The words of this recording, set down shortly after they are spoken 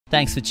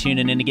Thanks for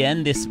tuning in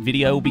again. This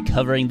video will be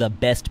covering the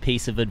best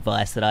piece of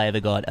advice that I ever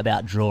got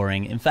about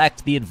drawing. In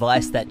fact, the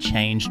advice that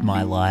changed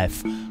my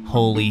life.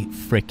 Holy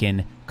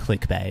frickin'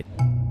 clickbait.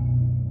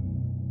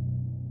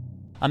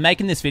 I'm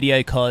making this video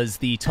because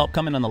the top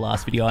comment on the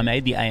last video I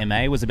made, the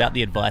AMA, was about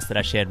the advice that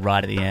I shared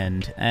right at the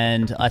end.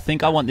 And I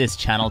think I want this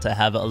channel to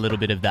have a little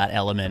bit of that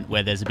element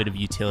where there's a bit of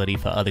utility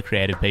for other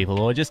creative people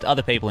or just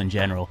other people in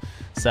general.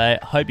 So,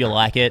 hope you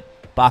like it.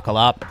 Buckle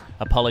up.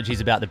 Apologies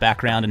about the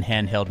background and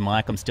handheld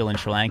mic. I'm still in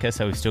Sri Lanka,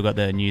 so we've still got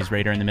the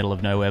newsreader in the middle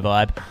of nowhere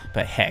vibe.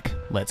 But heck,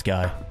 let's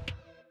go.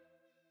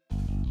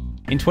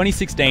 In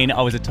 2016,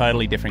 I was a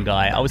totally different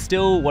guy. I was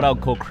still what I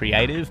would call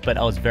creative, but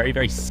I was very,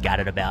 very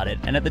scattered about it.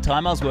 And at the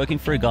time, I was working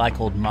for a guy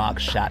called Mark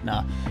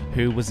Shatner,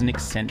 who was an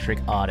eccentric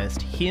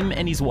artist. Him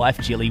and his wife,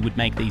 Jilly, would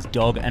make these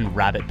dog and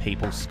rabbit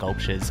people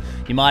sculptures.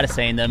 You might have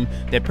seen them.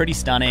 They're pretty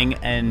stunning,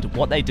 and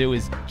what they do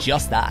is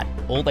just that.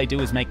 All they do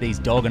is make these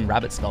dog and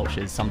rabbit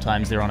sculptures.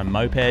 Sometimes they're on a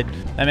moped.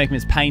 They make them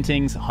as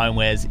paintings,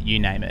 homewares, you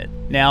name it.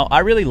 Now, I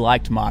really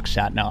liked Mark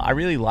Shatner. I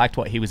really liked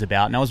what he was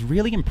about, and I was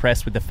really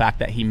impressed with the fact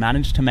that he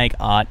managed to make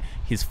art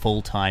his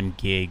full-time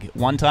gig.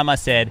 One time I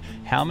said,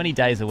 "How many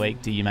days a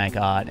week do you make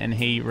art?" And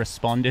he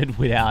responded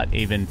without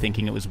even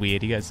thinking it was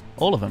weird. He goes,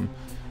 "All of them."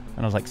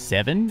 And I was like,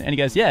 7? And he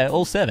goes, "Yeah,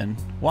 all 7.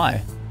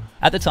 Why?"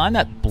 At the time,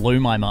 that blew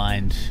my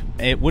mind.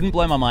 It wouldn't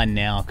blow my mind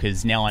now,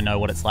 because now I know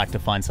what it's like to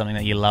find something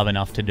that you love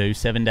enough to do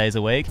 7 days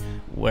a week,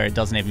 where it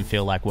doesn't even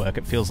feel like work.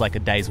 It feels like a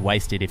day's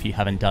wasted if you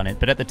haven't done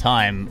it. But at the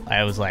time,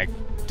 I was like,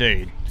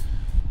 dude,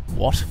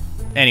 what?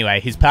 Anyway,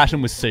 his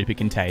passion was super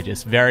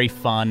contagious. Very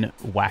fun,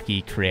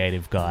 wacky,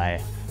 creative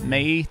guy.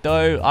 Me,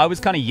 though, I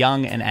was kind of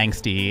young and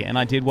angsty, and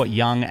I did what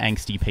young,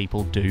 angsty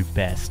people do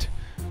best.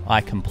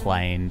 I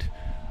complained.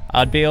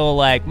 I'd be all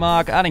like,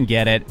 "Mark, I don't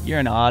get it. You're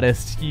an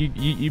artist.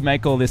 You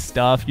make all this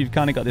stuff. You've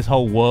kind of got this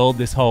whole world,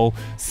 this whole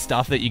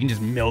stuff that you can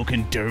just milk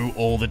and do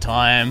all the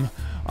time.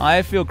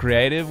 I feel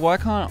creative. Why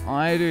can't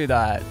I do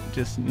that?"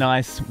 Just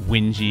nice,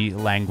 whingy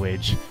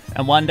language.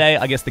 And one day,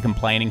 I guess the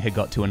complaining had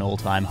got to an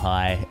all-time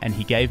high, and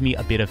he gave me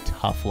a bit of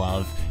tough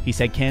love. He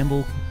said,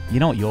 "Campbell, you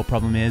know what your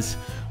problem is?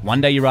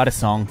 One day you write a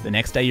song, the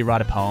next day you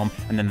write a poem,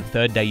 and then the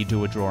third day you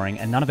do a drawing,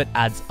 and none of it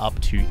adds up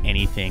to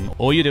anything.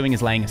 All you're doing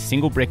is laying a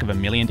single brick of a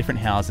million different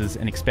houses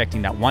and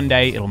expecting that one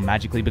day it'll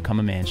magically become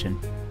a mansion.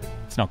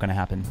 It's not going to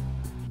happen."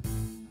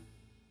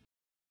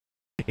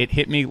 It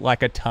hit me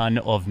like a ton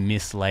of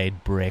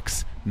mislaid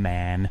bricks,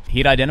 man.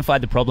 He'd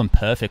identified the problem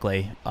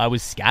perfectly. I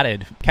was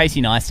scattered.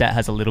 Casey Neistat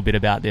has a little bit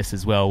about this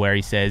as well, where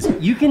he says,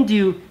 "You can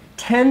do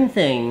 10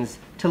 things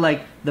to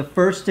like the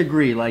first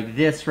degree, like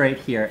this right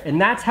here,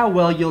 and that's how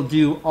well you'll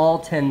do all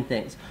 10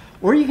 things.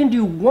 Or you can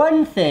do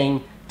one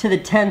thing to the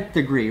 10th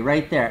degree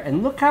right there,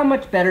 and look how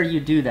much better you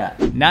do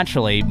that."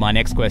 Naturally, my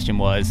next question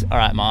was, "All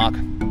right, Mark,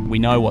 we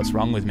know what's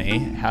wrong with me.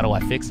 How do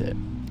I fix it?"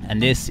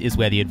 And this is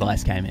where the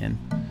advice came in.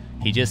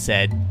 He just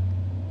said,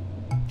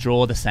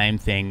 draw the same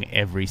thing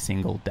every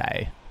single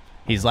day.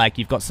 He's like,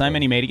 "You've got so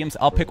many mediums,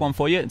 I'll pick one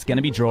for you. It's going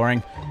to be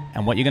drawing.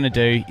 And what you're going to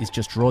do is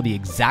just draw the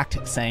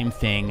exact same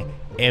thing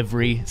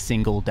every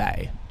single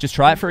day. Just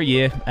try it for a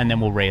year and then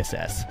we'll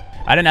reassess."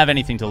 I didn't have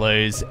anything to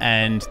lose,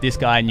 and this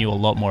guy knew a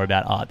lot more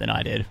about art than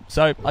I did.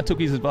 So I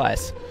took his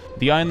advice.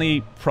 The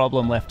only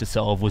problem left to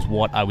solve was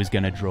what I was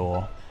going to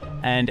draw.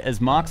 And as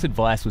Mark's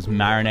advice was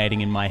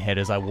marinating in my head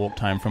as I walked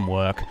home from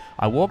work,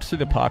 I walked through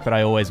the park that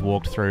I always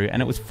walked through,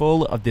 and it was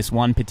full of this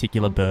one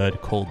particular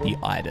bird called the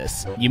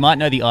ibis. You might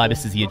know the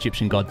ibis as the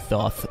Egyptian god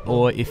Thoth,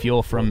 or if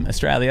you're from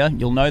Australia,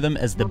 you'll know them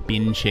as the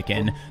bin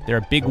chicken. They're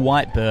a big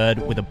white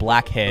bird with a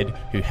black head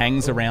who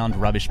hangs around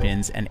rubbish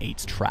bins and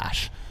eats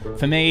trash.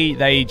 For me,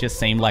 they just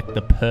seem like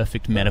the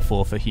perfect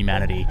metaphor for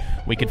humanity.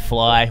 We could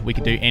fly, we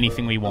could do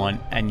anything we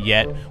want, and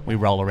yet we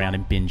roll around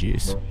in bin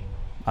juice.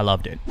 I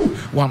loved it.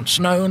 Once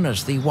known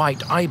as the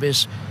white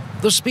ibis,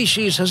 the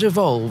species has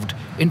evolved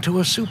into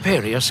a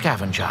superior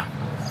scavenger.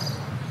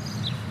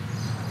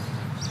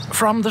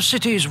 From the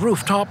city's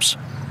rooftops,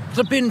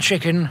 the bin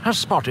chicken has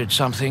spotted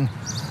something.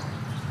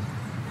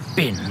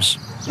 Bins.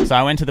 So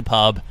I went to the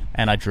pub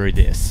and I drew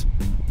this.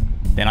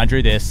 Then I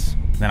drew this.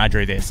 Then I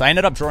drew this. I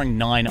ended up drawing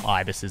 9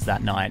 ibises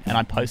that night, and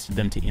I posted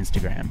them to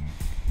Instagram.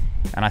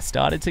 And I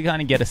started to kind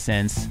of get a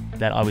sense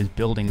that I was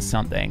building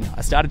something.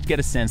 I started to get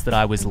a sense that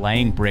I was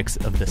laying bricks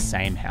of the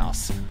same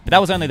house. But that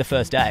was only the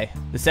first day.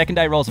 The second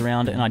day rolls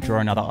around and I draw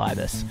another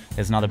ibis.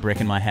 There's another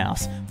brick in my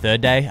house.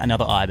 Third day,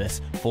 another ibis.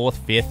 4th,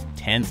 5th,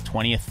 10th,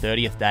 20th,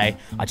 30th day.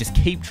 I just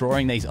keep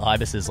drawing these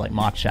ibises like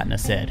Mark Shatner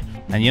said.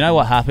 And you know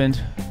what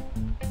happened?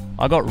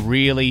 I got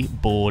really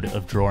bored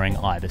of drawing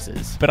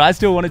ibises. But I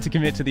still wanted to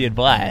commit to the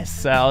advice,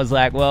 so I was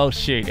like, well,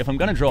 shoot, if I'm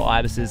gonna draw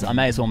ibises, I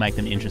may as well make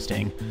them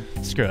interesting.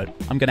 Screw it,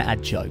 I'm gonna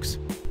add jokes.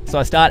 So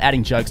I start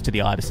adding jokes to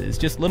the ibises,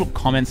 just little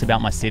comments about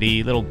my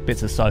city, little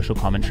bits of social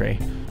commentary.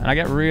 And I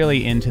get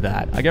really into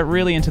that. I get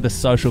really into the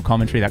social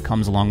commentary that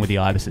comes along with the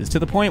ibises, to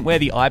the point where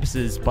the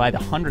ibises, by the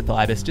 100th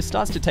ibis, just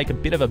starts to take a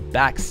bit of a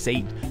back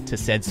seat to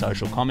said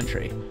social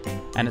commentary.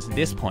 And it's at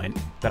this point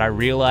that I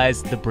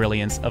realized the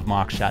brilliance of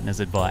Mark Shatner's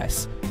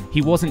advice.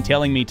 He wasn't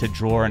telling me to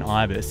draw an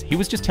ibis. He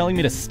was just telling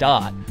me to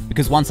start,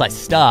 because once I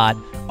start,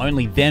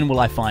 only then will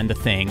I find the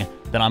thing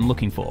that I'm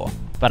looking for.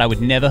 But I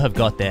would never have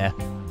got there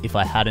if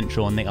I hadn't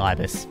drawn the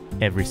ibis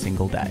every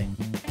single day.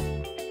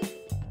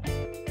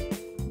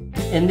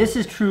 And this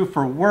is true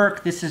for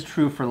work, this is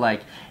true for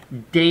like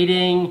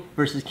dating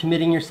versus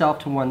committing yourself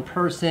to one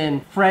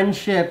person,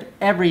 friendship,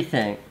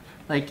 everything.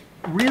 Like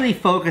really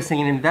focusing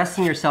and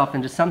investing yourself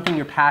into something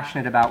you're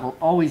passionate about will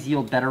always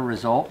yield better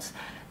results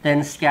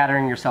than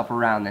scattering yourself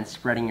around, than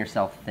spreading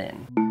yourself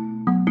thin.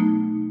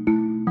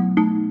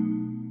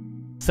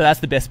 So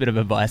that's the best bit of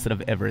advice that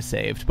I've ever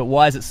received. But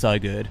why is it so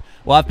good?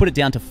 Well, I've put it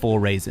down to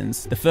 4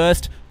 reasons. The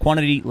first,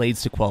 quantity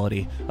leads to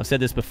quality. I've said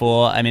this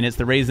before. I mean, it's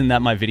the reason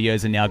that my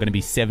videos are now going to be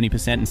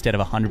 70% instead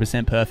of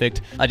 100%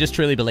 perfect. I just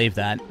truly believe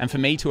that. And for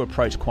me to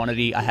approach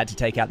quantity, I had to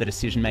take out the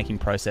decision-making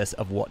process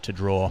of what to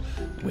draw,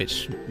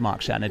 which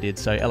Mark Shatner did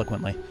so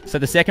eloquently. So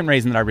the second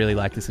reason that I really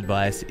like this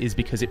advice is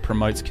because it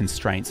promotes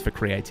constraints for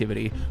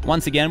creativity.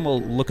 Once again,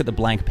 we'll look at the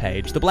blank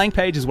page. The blank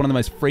page is one of the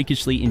most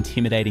freakishly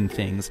intimidating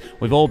things.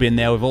 We've all been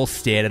there, we've all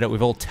stared at it,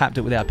 we've all tapped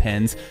it with our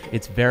pens.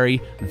 It's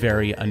very,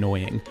 very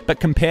annoying. But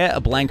compare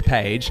a blank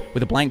page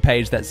with a blank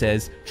page that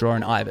says draw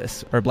an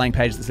ibis, or a blank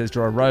page that says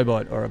draw a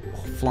robot or a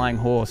flying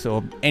horse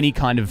or any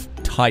kind of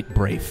tight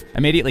brief.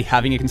 Immediately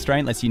having a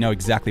constraint lets you know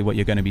exactly what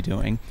you're going to be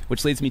doing,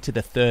 which leads me to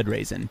the third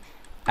reason.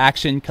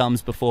 Action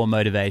comes before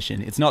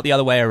motivation. It's not the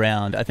other way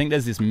around. I think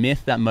there's this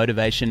myth that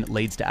motivation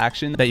leads to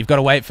action, that you've got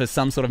to wait for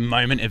some sort of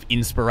moment of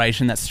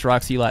inspiration that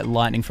strikes you like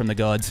lightning from the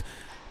gods.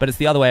 But it's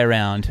the other way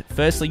around.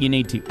 Firstly, you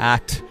need to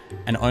act,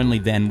 and only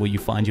then will you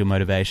find your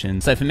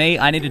motivation. So for me,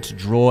 I needed to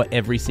draw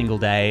every single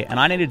day, and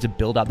I needed to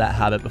build up that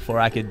habit before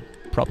I could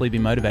properly be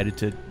motivated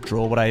to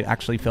draw what I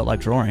actually felt like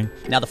drawing.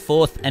 Now, the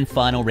fourth and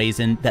final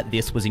reason that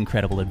this was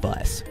incredible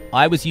advice.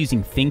 I was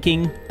using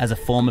thinking as a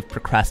form of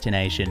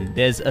procrastination.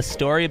 There's a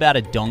story about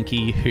a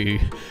donkey who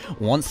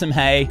wants some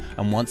hay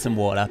and wants some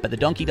water, but the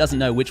donkey doesn't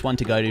know which one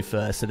to go to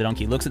first. So the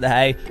donkey looks at the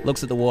hay,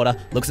 looks at the water,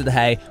 looks at the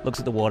hay, looks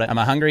at the water. Am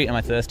I hungry? Am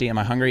I thirsty? Am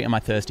I hungry? Am I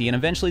thirsty? And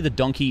eventually the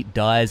donkey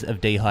dies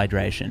of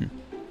dehydration.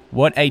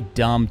 What a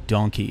dumb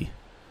donkey.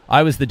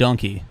 I was the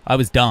donkey. I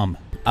was dumb.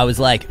 I was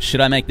like,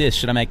 should I make this?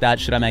 Should I make that?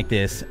 Should I make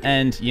this?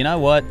 And you know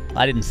what?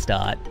 I didn't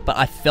start, but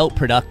I felt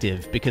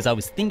productive because I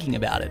was thinking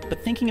about it.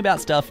 But thinking about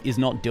stuff is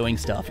not doing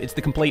stuff. It's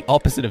the complete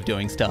opposite of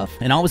doing stuff.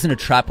 And I was in a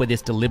trap where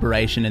this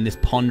deliberation and this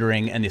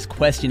pondering and this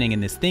questioning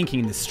and this thinking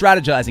and this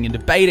strategizing and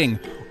debating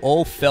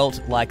all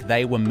felt like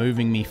they were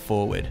moving me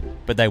forward,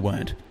 but they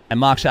weren't.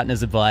 And Mark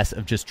Shatner's advice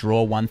of just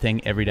draw one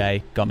thing every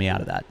day got me out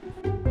of that.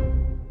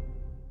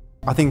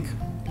 I think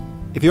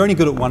if you're only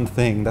good at one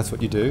thing, that's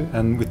what you do.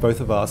 And with both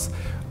of us,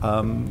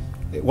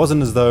 it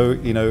wasn't as though,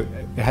 you know,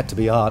 it had to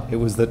be art. It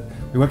was that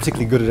we weren't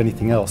particularly good at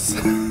anything else.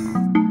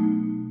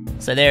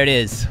 So there it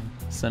is,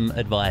 some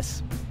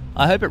advice.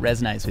 I hope it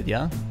resonates with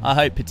you. I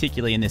hope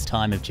particularly in this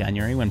time of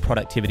January when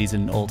productivity is at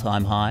an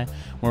all-time high,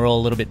 we're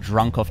all a little bit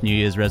drunk off New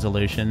Year's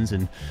resolutions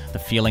and the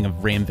feeling of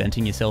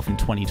reinventing yourself in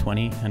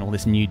 2020 and all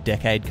this new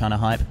decade kind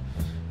of hype.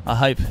 I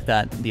hope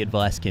that the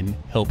advice can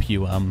help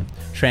you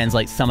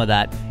translate some of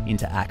that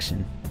into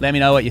action. Let me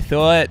know what you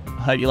thought.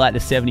 Hope you like the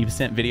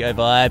 70% video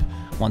vibe.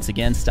 Once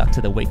again, stuck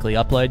to the weekly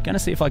upload. Gonna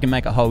see if I can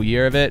make a whole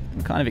year of it.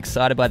 I'm kind of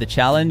excited by the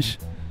challenge.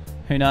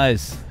 Who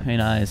knows? Who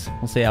knows?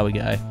 We'll see how we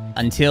go.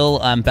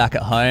 Until I'm back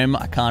at home,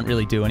 I can't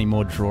really do any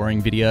more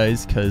drawing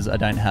videos because I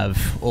don't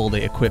have all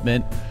the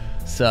equipment.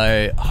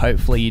 So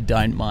hopefully you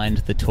don't mind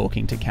the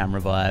talking to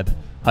camera vibe.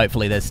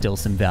 Hopefully there's still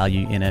some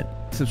value in it.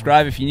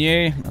 Subscribe if you're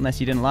new, unless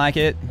you didn't like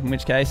it, in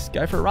which case,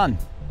 go for a run.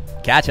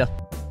 Catcha.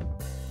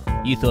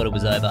 You thought it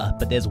was over,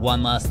 but there's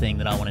one last thing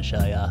that I want to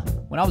show you.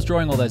 When I was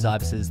drawing all those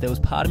ibises, there was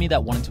part of me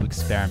that wanted to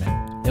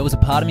experiment. There was a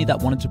part of me that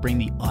wanted to bring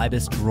the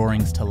ibis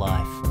drawings to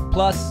life.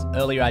 Plus,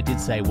 earlier I did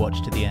say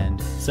watch to the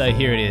end. So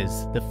here it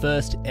is, the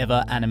first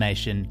ever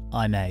animation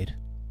I made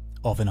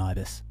of an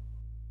ibis.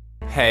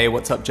 Hey,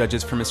 what's up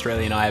judges from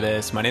Australian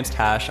Ibis? My name's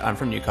Tash, I'm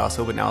from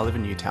Newcastle, but now I live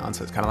in Newtown,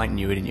 so it's kind of like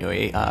Newy to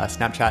Newy.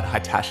 Snapchat, hi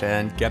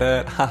Tashin, get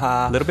it?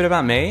 Haha. A little bit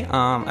about me,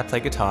 I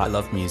play guitar, I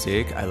love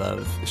music, I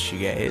love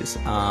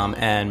shoegaze,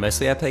 and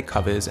mostly I play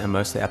covers, and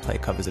mostly I play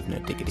covers of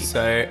Nerd Diggity.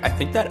 So I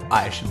think that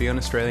I should be on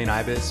Australian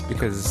Ibis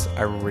because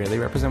I really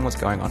represent what's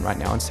going on right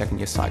now in second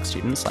year psych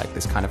students, like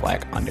this kind of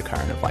like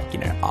undercurrent of like, you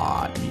know,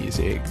 art,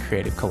 music,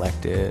 creative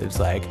collectives.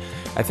 Like,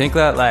 I think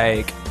that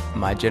like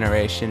my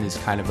generation is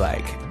kind of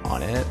like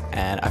on it,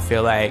 and I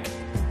feel like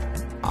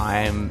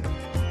I'm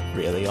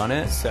really on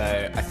it. So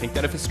I think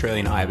that if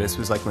Australian Ibis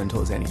was like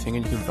Lentil as anything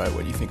and you can vote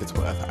what you think it's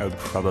worth, I would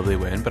probably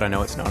win, but I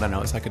know it's not. I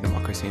know it's like a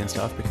democracy and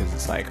stuff because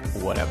it's like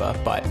whatever.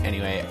 But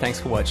anyway, thanks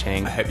for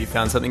watching. I hope you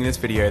found something in this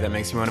video that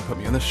makes you want to put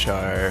me on the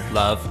show.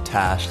 Love,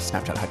 Tash,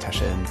 Snapchat, hi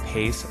Tashin.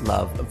 Peace,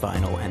 love,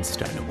 vinyl, and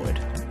stone and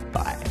wood.